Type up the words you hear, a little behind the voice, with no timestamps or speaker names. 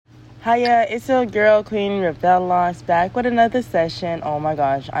Hiya, it's your girl Queen Rebellocks back with another session. Oh my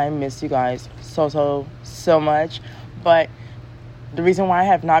gosh, I miss you guys so much. But the reason why I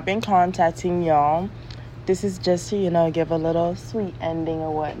have not been contacting y'all, this is just to, give a little sweet ending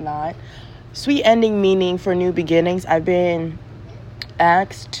or whatnot. Sweet ending meaning for new beginnings. I've been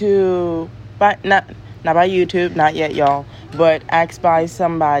asked to, but not by YouTube, not yet y'all, but asked by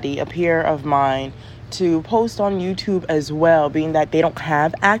somebody, a peer of mine, to post on YouTube as well, being that they don't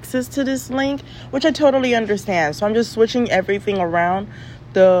have access to this link, which I totally understand. So I'm just switching everything around.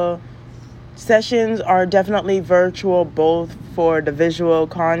 The sessions are definitely virtual, both for the visual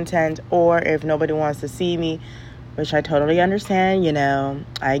content or if nobody wants to see me, which I totally understand.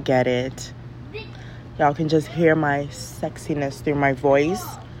 I get it. Y'all can just hear my sexiness through my voice.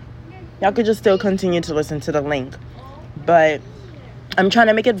 Y'all could just still continue to listen to the link, but I'm trying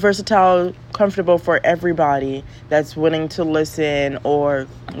to make it versatile, comfortable for everybody that's willing to listen or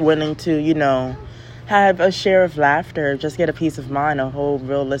willing to, have a share of laughter, just get a peace of mind, a whole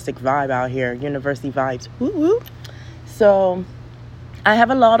realistic vibe out here, university vibes. Woo woo. So I have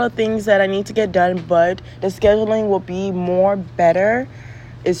a lot of things that I need to get done, but the scheduling will be more better.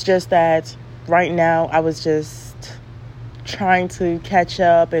 It's just that right now I was just trying to catch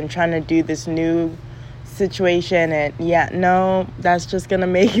up and trying to do this new situation, and that's just gonna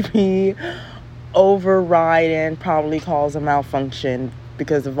make me override and probably cause a malfunction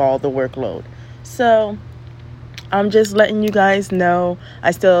because of all the workload. So I'm just letting you guys know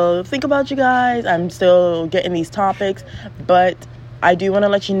I still think about you guys. I'm still getting these topics, but I do want to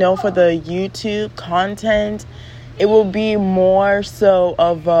let you know for the YouTube content, it will be more so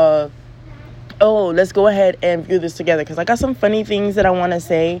of let's go ahead and view this together, because I got some funny things that I want to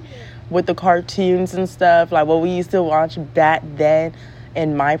say with the cartoons and stuff, like what we used to watch back then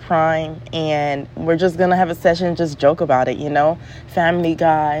in my prime, and we're just gonna have a session, just joke about it, Family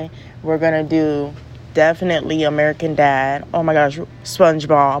Guy, we're gonna do definitely American Dad, oh my gosh,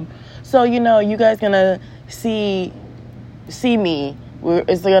 SpongeBob. So you guys gonna see me.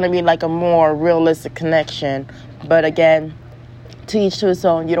 It's gonna be like a more realistic connection, but again, to each to his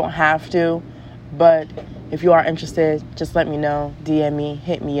own. You don't have to, but if you are interested, just let me know, DM me,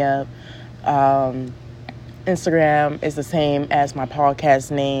 hit me up. Instagram is the same as my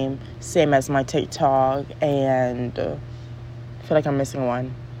podcast name, same as my TikTok, and I feel like I'm missing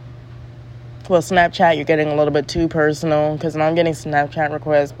one. Well, Snapchat, you're getting a little bit too personal, because I'm getting Snapchat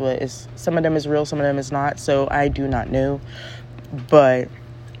requests, but some of them is real, some of them is not, so I do not know. But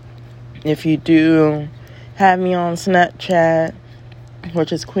if you do have me on Snapchat,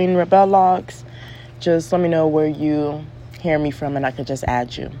 which is Queen Rebellocks, just let me know where you hear me from and I could just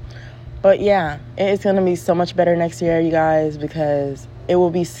add you. But yeah, it's going to be so much better next year, you guys, because it will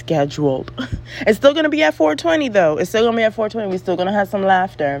be scheduled. It's still going to be at 420 though. It's still going to be at 420. We're still going to have some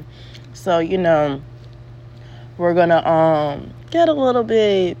laughter. So, we're going to get a little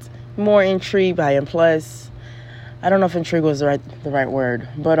bit more intrigued by it. Plus, I don't know if intrigue was the right word,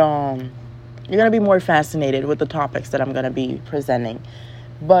 but you're going to be more fascinated with the topics that I'm going to be presenting.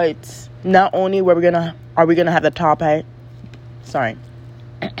 But not only are we gonna have the topic. Sorry.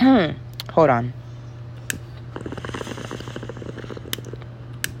 Hold on.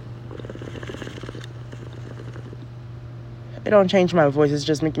 It don't change my voice. It's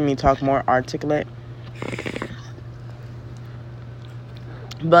just making me talk more articulate.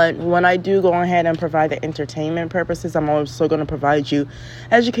 But when I do go ahead and provide the entertainment purposes, I'm also going to provide you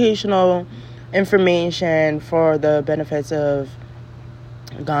educational information for the benefits of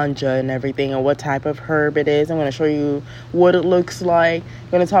ganja and everything, and what type of herb it is. I'm going to show you what it looks like. I'm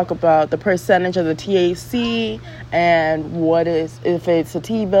going to talk about the percentage of the THC and if it's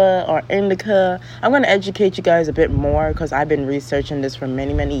sativa or indica. I'm going to educate you guys a bit more, because I've been researching this for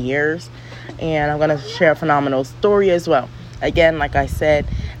many, many years, and I'm going to share a phenomenal story as well. Again, like I said,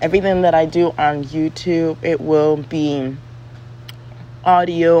 everything that I do on YouTube, it will be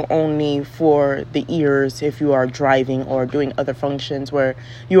audio only for the ears if you are driving or doing other functions where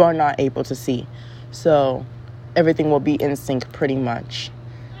you are not able to see. So everything will be in sync pretty much.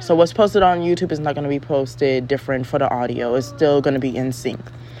 So what's posted on YouTube is not going to be posted different for the audio. It's still going to be in sync.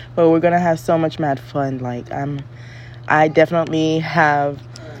 But we're going to have so much mad fun. I definitely have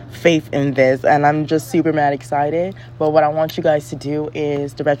faith in this, and I'm just super mad excited. But what I want you guys to do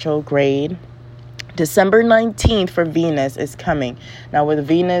is the Retrograde. December 19th for Venus is coming. Now with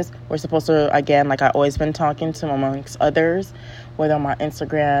Venus, we're supposed to, again, like I've always been talking to amongst others, whether on my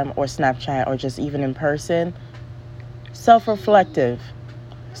Instagram or Snapchat or just even in person, self-reflection.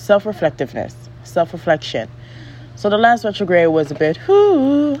 So the last retrograde was a bit,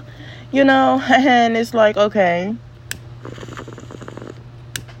 and it's like, okay,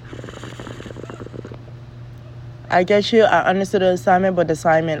 I get you. I understood the assignment, but the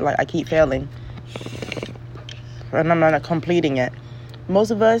assignment, like, I keep failing. And I'm not completing it.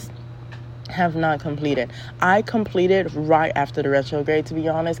 Most of us have not completed. I completed right after the retrograde, to be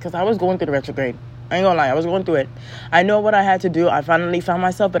honest, because I was going through the retrograde. I ain't gonna lie, I was going through it. I know what I had to do. I finally found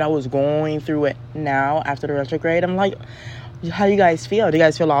myself, but I was going through it now after the retrograde. I'm like, how do you guys feel? Do you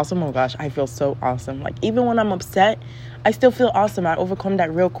guys feel awesome? Oh gosh, I feel so awesome. Like, even when I'm upset, I still feel awesome. I overcome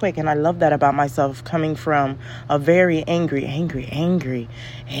that real quick, and I love that about myself, coming from a very angry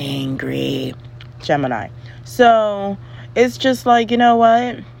Gemini. So it's just like, you know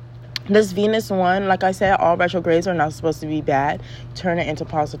what? This Venus one, like I said, all retrogrades are not supposed to be bad. Turn it into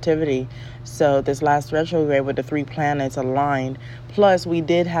positivity. So this last retrograde with the 3 planets aligned, plus we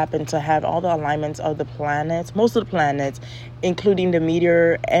did happen to have all the alignments of the planets, most of the planets, including the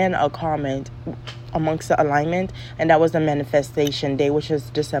meteor and a comet amongst the alignment, and that was the manifestation day, which is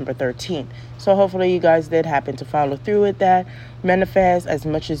December 13th. So hopefully you guys did happen to follow through with that. Manifest as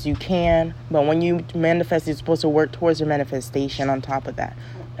much as you can, but when you manifest, you're supposed to work towards your manifestation on top of that.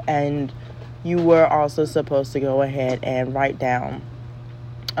 And you were also supposed to go ahead and write down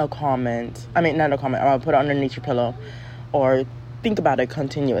a comment. I mean, not a comment. I'll put it underneath your pillow or think about it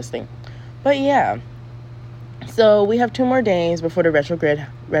continuously. But yeah. So we have 2 more days before the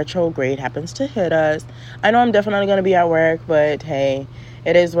retrograde happens to hit us. I know I'm definitely going to be at work, but hey,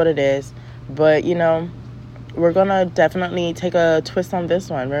 it is what it is. But, you know, we're going to definitely take a twist on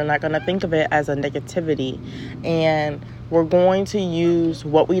this one. We're not going to think of it as a negativity. And we're going to use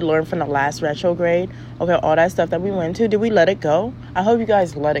what we learned from the last retrograde. Okay, all that stuff that we went to, did we let it go? I hope you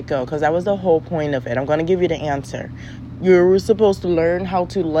guys let it go, because that was the whole point of it. I'm going to give you the answer. You were supposed to learn how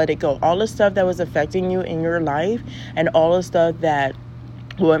to let it go. All the stuff that was affecting you in your life, and all the stuff that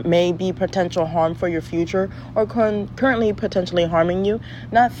what may be potential harm for your future, or currently potentially harming you,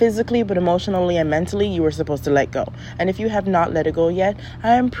 not physically but emotionally and mentally, you were supposed to let go. And if you have not let it go yet,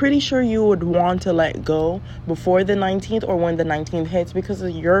 I am pretty sure you would want to let go before the 19th or when the 19th hits, because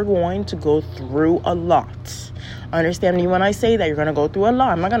you're going to go through a lot. Understand me when I say that you're going to go through a lot.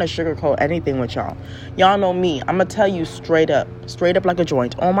 I'm not going to sugarcoat anything with y'all. Y'all know me. I'm going to tell you straight up like a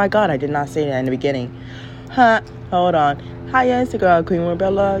joint. Oh my God, I did not say that in the beginning. Hold on. Hi, it's your girl, Queen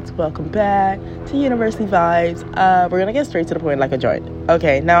Rebella. Welcome back to University Vibes. We're going to get straight to the point like a joint.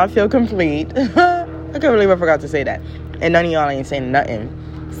 Okay, now I feel complete. I can't believe I forgot to say that. And none of y'all ain't saying nothing.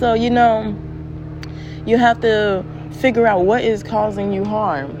 So, you know, you have to figure out what is causing you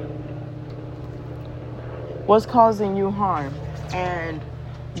harm. What's causing you harm? And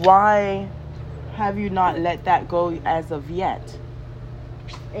why have you not let that go as of yet?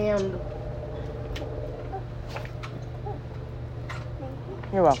 And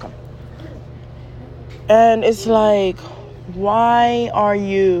you're welcome. And it's like, why are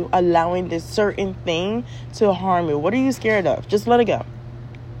you allowing this certain thing to harm you? What are you scared of? Just let it go.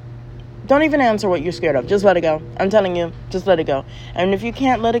 Don't even answer what you're scared of. Just let it go. I'm telling you, just let it go. And if you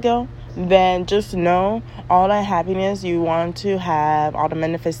can't let it go, then just know all that happiness you want to have, all the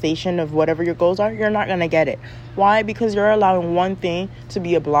manifestation of whatever your goals are, you're not going to get it. Why? Because you're allowing one thing to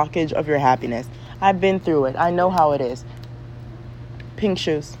be a blockage of your happiness. I've been through it. I know how it is. Pink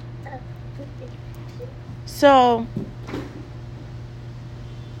shoes. So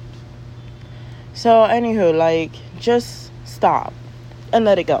anywho, like, just stop and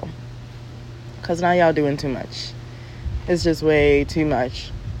let it go. Because now y'all doing too much. It's just way too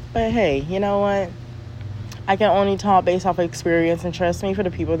much. But hey, you know what? I can only talk based off of experience, and trust me, for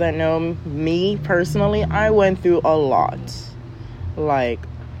the people that know me personally, I went through a lot. Like,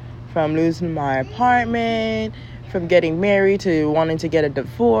 from losing my apartment, from getting married to wanting to get a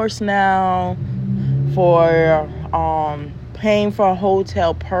divorce now, for paying for a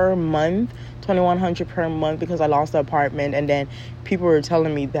hotel per month, $2,100 per month, because I lost the apartment, and then people were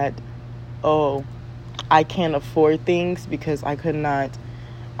telling me that, oh, I can't afford things because I could not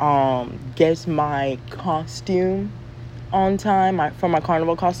get my costume on time for my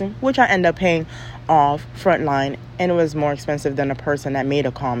carnival costume, which I ended up paying off Frontline, and it was more expensive than a person that made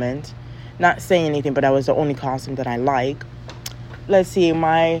a comment. Not saying anything, but that was the only costume that I like. Let's see,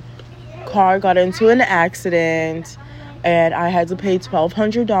 my car got into an accident, and I had to pay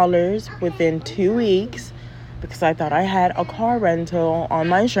 $1,200 within 2 weeks because I thought I had a car rental on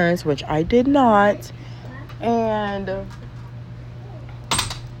my insurance, which I did not. And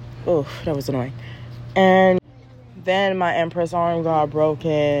oh, that was annoying. And then my Empress arm got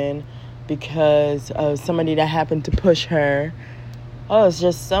broken because of somebody that happened to push her. Oh, it's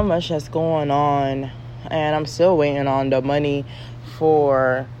just so much that's going on. And I'm still waiting on the money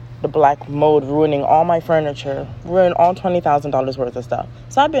for the black mold ruining all my furniture, ruining all $20,000 worth of stuff.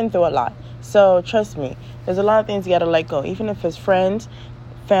 So I've been through a lot. So trust me, there's a lot of things you gotta let go. Even if it's friends,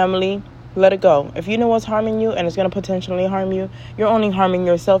 family, let it go. If you know what's harming you and it's gonna potentially harm you, you're only harming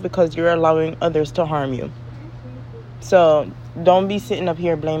yourself because you're allowing others to harm you. So don't be sitting up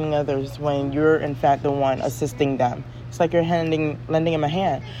here blaming others when you're in fact the one assisting them. It's like you're lending him a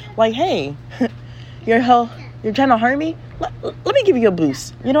hand. Like, hey, you're trying to harm me? Let me give you a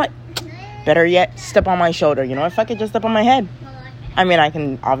boost. You know what? Better yet, step on my shoulder. You know what? Fuck it, just step on my head. I mean, I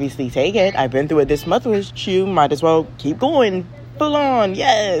can obviously take it. I've been through it this month with you. Might as well keep going. Full on.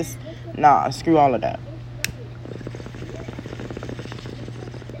 Yes. Nah, screw all of that.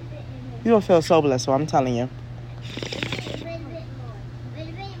 You'll feel so blessed, so I'm telling you.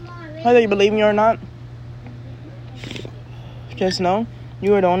 Whether you believe me or not, just know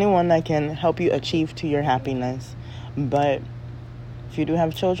you are the only one that can help you achieve to your happiness. But if you do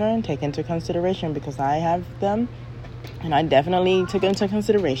have children, take into consideration, because I have them, and I definitely took into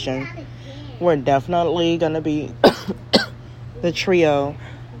consideration. We're definitely going to be the trio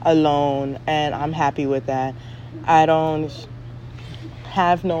alone, and I'm happy with that. I don't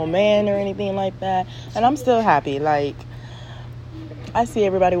have no man or anything like that, and I'm still happy. Like, I see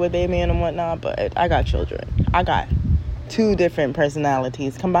everybody with their man and whatnot, but I got children. I got 2 different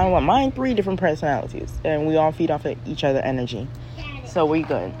personalities combined with mine, 3 different personalities, and we all feed off of each other energy, so we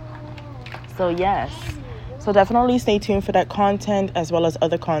good. So yes, so definitely stay tuned for that content, as well as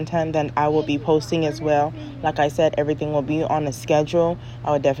other content that I will be posting as well. Like I said, everything will be on a schedule.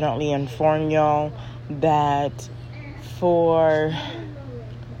 I would definitely inform y'all that for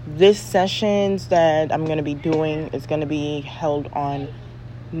this sessions that I'm going to be doing is going to be held on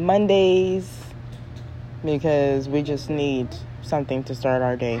Mondays, because we just need something to start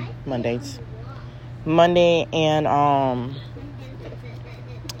our day. Monday and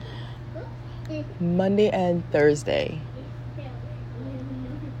Thursday.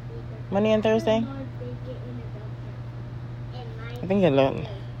 Monday and Thursday? I think it looked.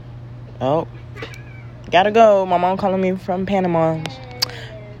 Oh. Gotta go. My mom calling me from Panama.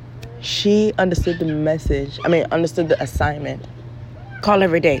 She understood the message. Understood the assignment. Call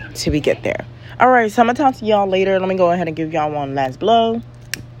every day till we get there. Alright, so I'm gonna talk to y'all later. Let me go ahead and give y'all one last blow.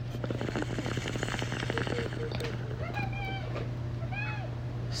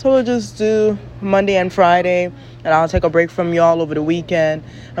 So we'll just do Monday and Friday, and I'll take a break from y'all over the weekend,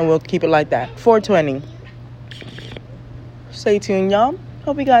 and we'll keep it like that. 420. Stay tuned, y'all.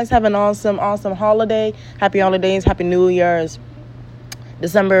 Hope you guys have an awesome holiday. Happy holidays. Happy New Year's.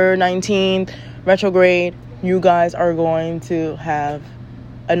 December 19th, Retrograde. You guys are going to have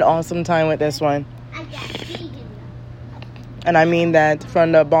an awesome time with this one. And I mean that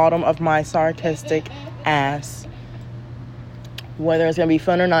from the bottom of my sarcastic ass. Whether it's going to be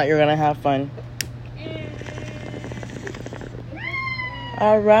fun or not, you're going to have fun.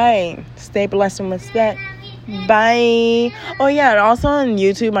 All right. Stay blessed and respect. Bye. Oh, yeah. And also on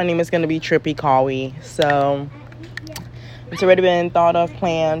YouTube, my name is going to be Trippy Kawi. So it's already been thought of,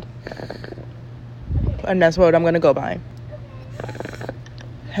 planned. And that's what I'm going to go by.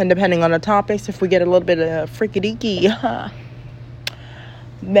 And depending on the topics, if we get a little bit of freaky-deaky,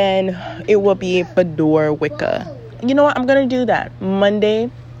 then it will be Bador Wicca. You know what? I'm going to do that. Monday,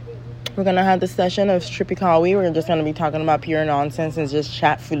 we're going to have the session of Trippy Kawi. We're just going to be talking about pure nonsense and just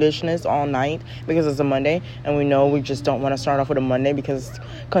chat foolishness all night, because it's a Monday. And we know we just don't want to start off with a Monday, because it's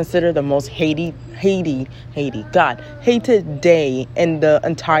considered the most hated day in the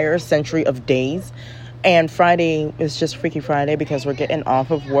entire century of days. And Friday is just Freaky Friday, because we're getting off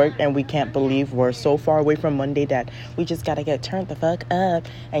of work and we can't believe we're so far away from Monday that we just got to get turned the fuck up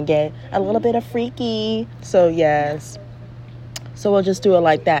and get a little bit of freaky. So, yes. So, we'll just do it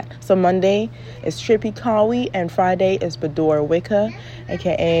like that. So, Monday is Trippy Kawi and Friday is Bador Wicca,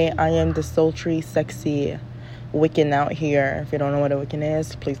 a.k.a. I am the sultry, sexy Wiccan out here. If you don't know what a Wiccan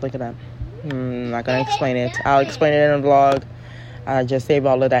is, please look it up. I'm not going to explain it. I'll explain it in a vlog. Just save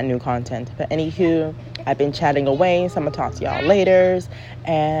all of that new content. But anywho, I've been chatting away, so I'm going to talk to y'all later.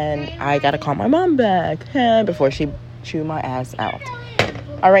 And I got to call my mom back before she chew my ass out.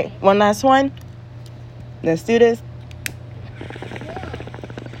 All right, one last one. Let's do this.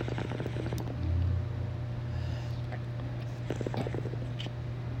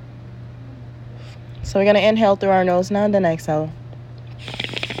 So we're going to inhale through our nose now and then exhale.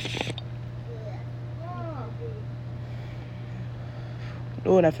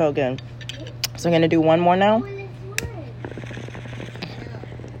 Ooh, that felt good. So I'm going to do one more now.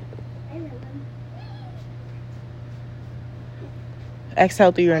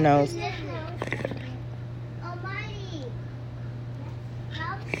 Exhale through your nose.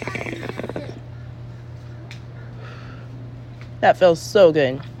 That feels so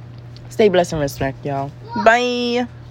good. Stay blessed and respect, y'all. Bye.